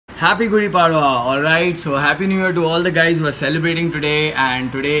Happy Gudi Padwa. Alright, so Happy New Year to all the guys who are celebrating today.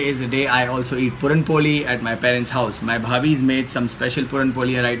 And today is the day I also eat Puran Poli at my parents' house. My bhabhi's made some special Puran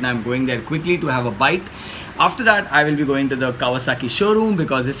Poli and right now I'm going there quickly to have a bite. After that, I will be going to the Kawasaki showroom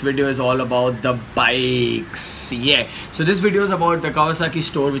because this video is all about the bikes. Yeah. So this video is about the Kawasaki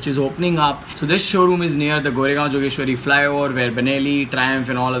store which is opening up. So this showroom is near the Goregaon Jogeshwari flyover where Benelli, Triumph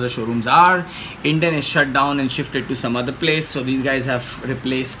and all other showrooms are. Indian is shut down and shifted to some other place. So these guys have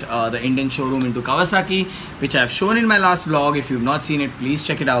replaced the Indian showroom into Kawasaki, which I have shown in my last vlog. If you have not seen it, please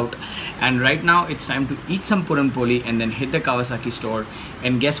check it out. And right now it's time to eat some Puran Poli and then hit the Kawasaki store.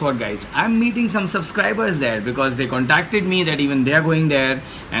 And guess what, guys? I'm meeting some subscribers there because they contacted me that even they are going there,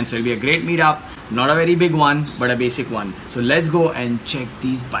 and so it'll be a great meetup. Not a very big one, but a basic one. So let's go and check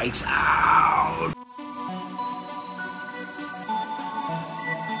these bikes out.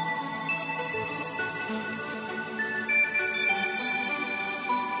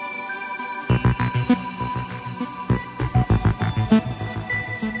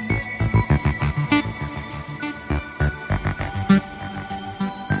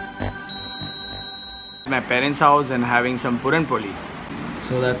 My parents' house and having some Puran Poli.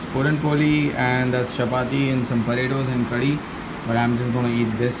 So that's Puran Poli and that's chapati and some potatoes and curry. But I'm just gonna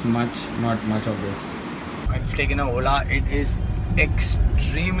eat this much, not much of this. I've taken a Ola. It is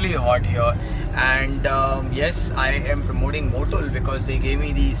extremely hot here, and yes, I am promoting Motul because they gave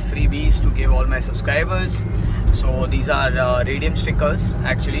me these freebies to give all my subscribers. So these are radium stickers.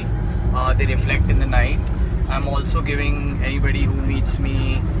 Actually, they reflect in the night. I'm also giving anybody who meets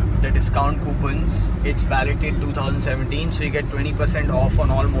me the discount coupons. It's valid till 2017, so you get 20% off on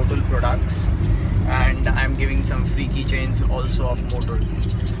all Motul products, and I'm giving some free keychains also of Motul.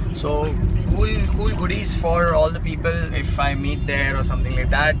 So cool goodies for all the people if I meet there or something like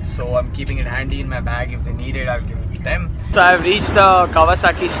that. So I'm keeping it handy in my bag. If they need it, I'll give it to them. So I've reached the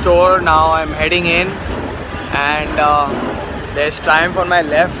Kawasaki store. Now I'm heading in, and there's Triumph on my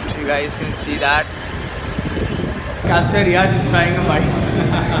left. You guys can see that. Capture Yash trying a bike.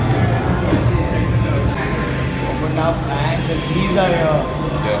 Open up and the keys are here.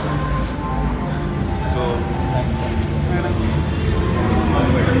 Yeah. So,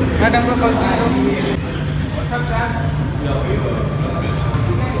 what's up, Chan?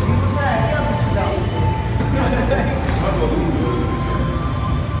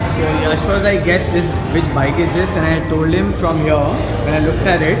 So Yash was, I guess, which bike is this, and I told him from here when I looked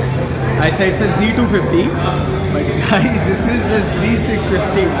at it. I said it's a Z250, but guys, this is the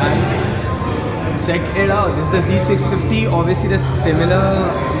Z650, man. Check it out. This is the Z650. Obviously, the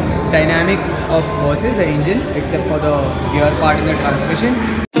similar dynamics of versus the engine, except for the gear part in the transmission.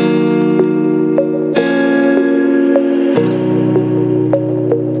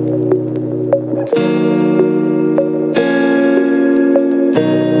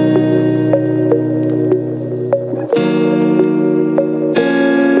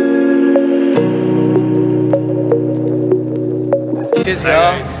 Is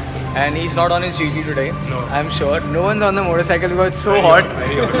here, and he's not on his GT today. No, I'm sure. No one's on the motorcycle because it's so hot.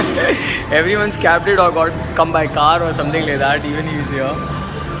 Everyone's capped it or come by car or something like that. Even he's here.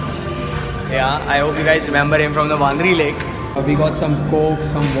 Yeah, I hope you guys remember him from the Vandri Lake. We got some coke,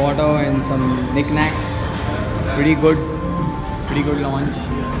 some water, and some knickknacks. Pretty good launch.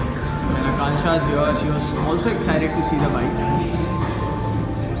 And Akansha's here. She was also excited to see the bike.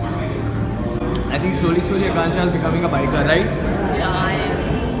 I think slowly Akansha is becoming a biker, right? Yeah, I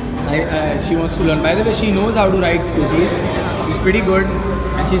am. She wants to learn. By the way, she knows how to ride scooters. She's pretty good,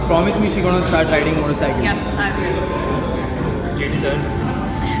 and she's promised me she's gonna start riding motorcycles. Yes, I will. GT7.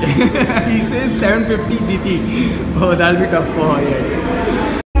 He says 750 GT. Oh, that'll be tough for her. Yeah.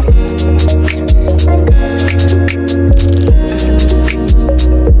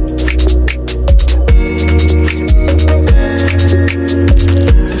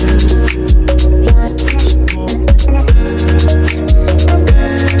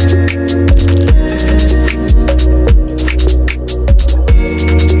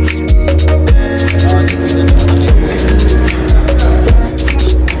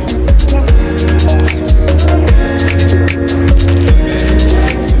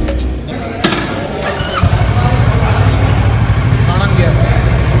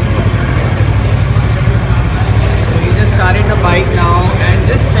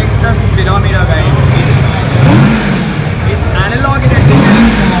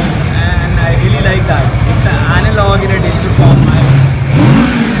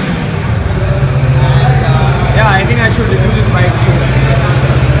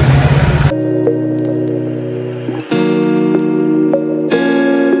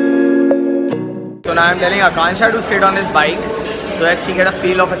 So now I'm telling Akansha to sit on his bike. so that she get a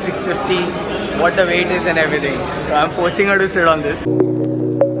feel of a 650, what the weight is and everything. So I'm forcing her to sit on this.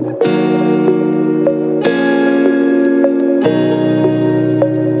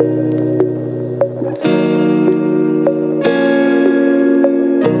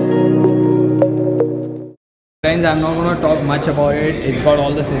 Friends, I'm not going to talk much about it. It's got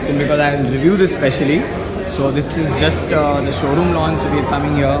all the system because I will review this specially. So this is just the showroom launch, so we're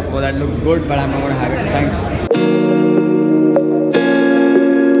coming here. Oh, that looks good, but I'm not going to have it. Thanks.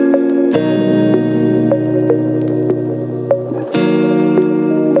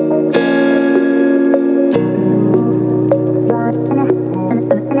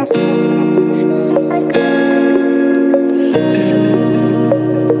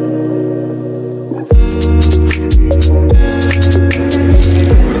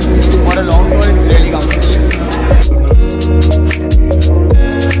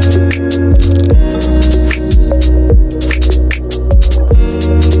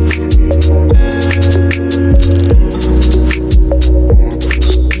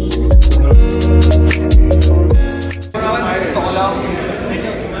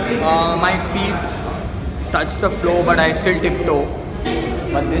 My feet touch the floor, but I still tiptoe.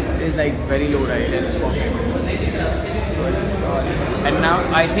 But this is like very low ride and it's perfect. So it's, and now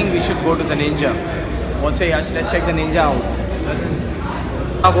I think we should go to the Ninja. What say, Yash? Let's check the Ninja out.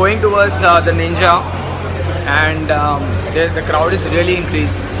 Now going towards the Ninja, and the crowd is really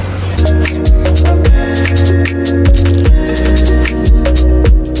increased.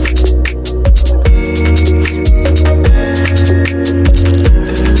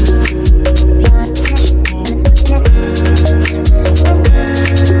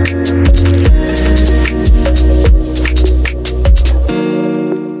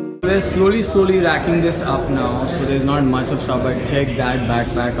 Slowly racking this up now, so there's not much of stuff, but check that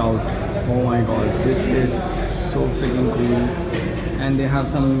backpack out. Oh my god, this is so freaking cool. And they have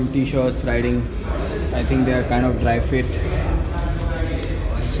some t-shirts riding. I think they are kind of dry fit,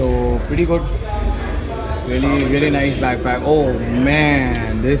 so pretty good. Really nice backpack. Oh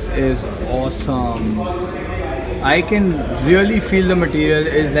man, this is awesome. I can really feel the material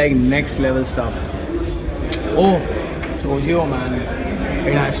is like next level stuff. Oh, it's Ojio, man.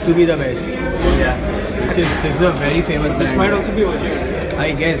 It has to be the best. Yeah. This is a very famous brand. This might also be Ojio.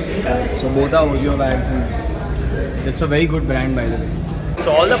 I guess. So both are Ojio bags. And it's a very good brand, by the way.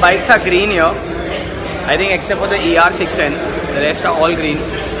 So all the bikes are green here. I think except for the ER6N, the rest are all green.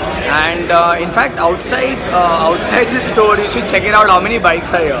 And in fact, outside this store, you should check it out how many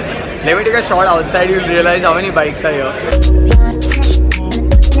bikes are here. Let me take a shot outside. You'll realize how many bikes are here.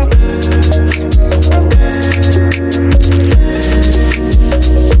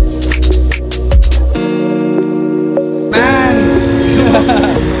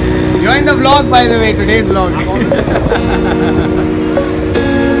 Join the vlog, by the way, today's vlog.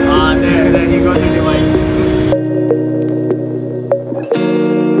 There he got the device.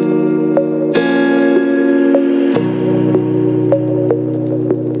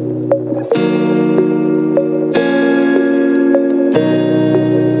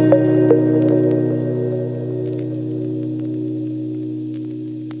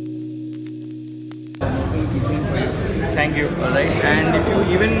 Thank you. Alright, and if you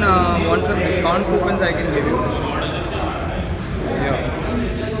even want some discount coupons, I can give you. Yeah.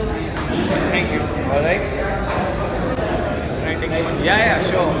 Thank you. Alright. Yeah,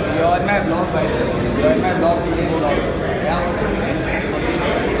 sure. You're in my vlog, by the way. You're in my vlog, Yeah, what's your name?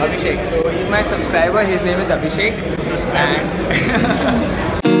 Abhishek. So he's my subscriber. His name is Abhishek. And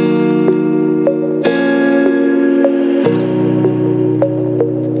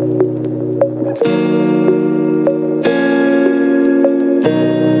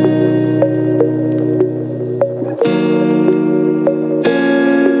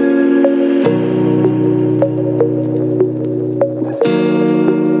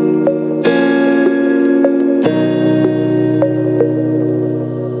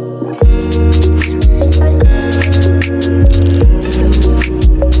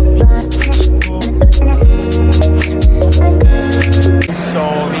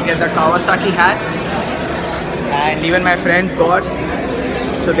the Kawasaki hats, and even my friends got,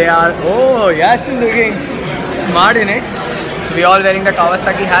 so they are, oh Yash is looking smart in it. So we are all wearing the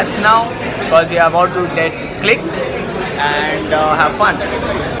Kawasaki hats now because we are about to get clicked and have fun.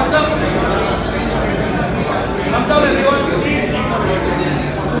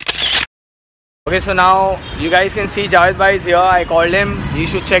 Okay, so now you guys can see Javed bhai is here. I called him, you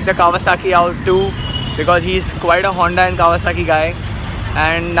should check the Kawasaki out too because he's quite a Honda and Kawasaki guy.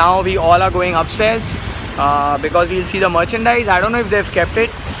 And now we all are going upstairs because we'll see the merchandise. I don't know if they've kept it,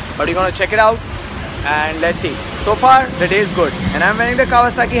 but we're gonna check it out. and let's see. So far the day is good and I'm wearing the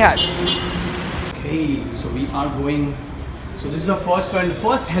Kawasaki hat. Okay, so we are going. So this is the first one. The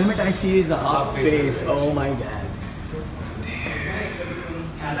first helmet I see is a half face. Oh my god.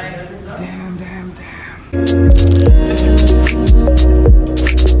 Damn, damn, damn.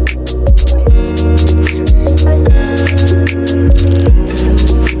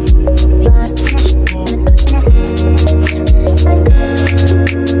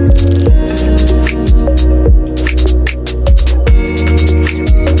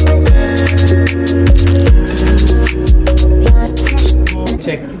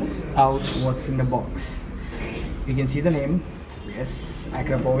 Check out what's in the box. You can see the name. Yes,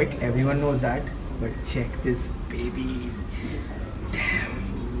 Akrapovic. Everyone knows that. But check this baby.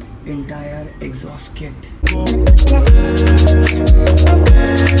 Damn. Entire exhaust kit.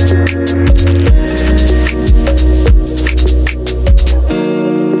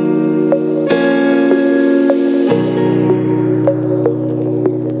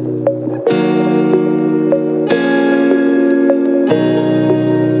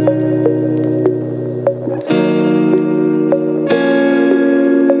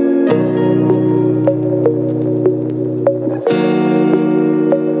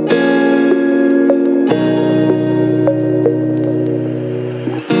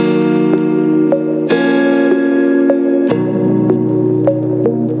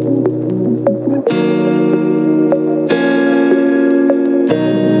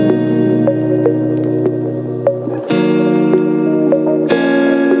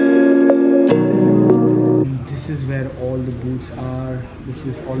 This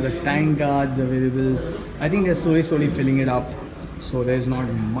is all the tank guards available. I think they're slowly filling it up, so there's not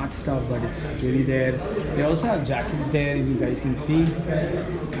much stuff, but it's really there. They also have jackets there, as you guys can see,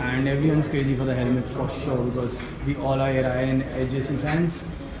 and everyone's crazy for the helmets for sure, because we all are Ryan HJC fans.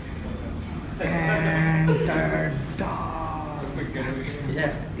 And ta-da!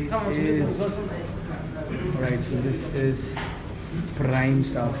 It is. Alright, so this is prime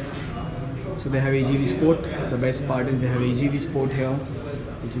stuff. So they have AGV Sport. The best part is they have AGV Sport here,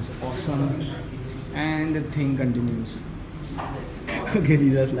 which is awesome. And the thing continues. Okay,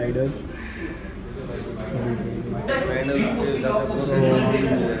 these are sliders. So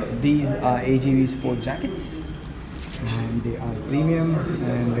these are AGV Sport jackets, and they are premium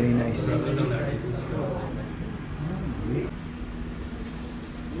and very nice.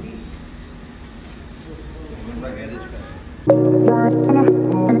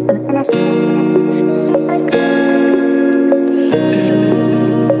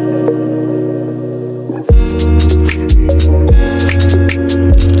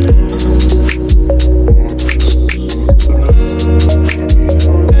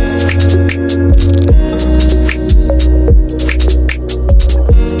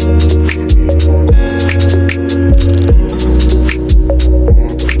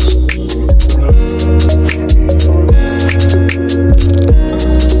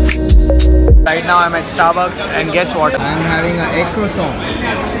 Right now I'm at Starbucks, and guess what? I'm having an egg croissant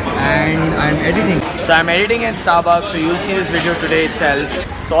and I'm editing. So I'm editing at Starbucks, so you'll see this video today itself.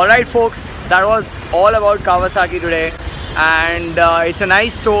 So alright folks, that was all about Kawasaki today, and it's a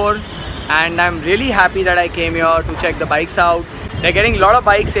nice store, and I'm really happy that I came here to check the bikes out. They're getting a lot of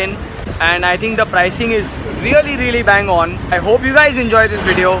bikes in, and I think the pricing is really bang on. I hope you guys enjoyed this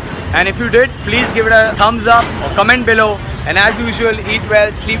video, and if you did, please give it a thumbs up or comment below. And as usual, eat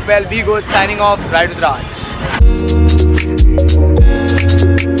well, sleep well, be good. Signing off, Ride with Raj.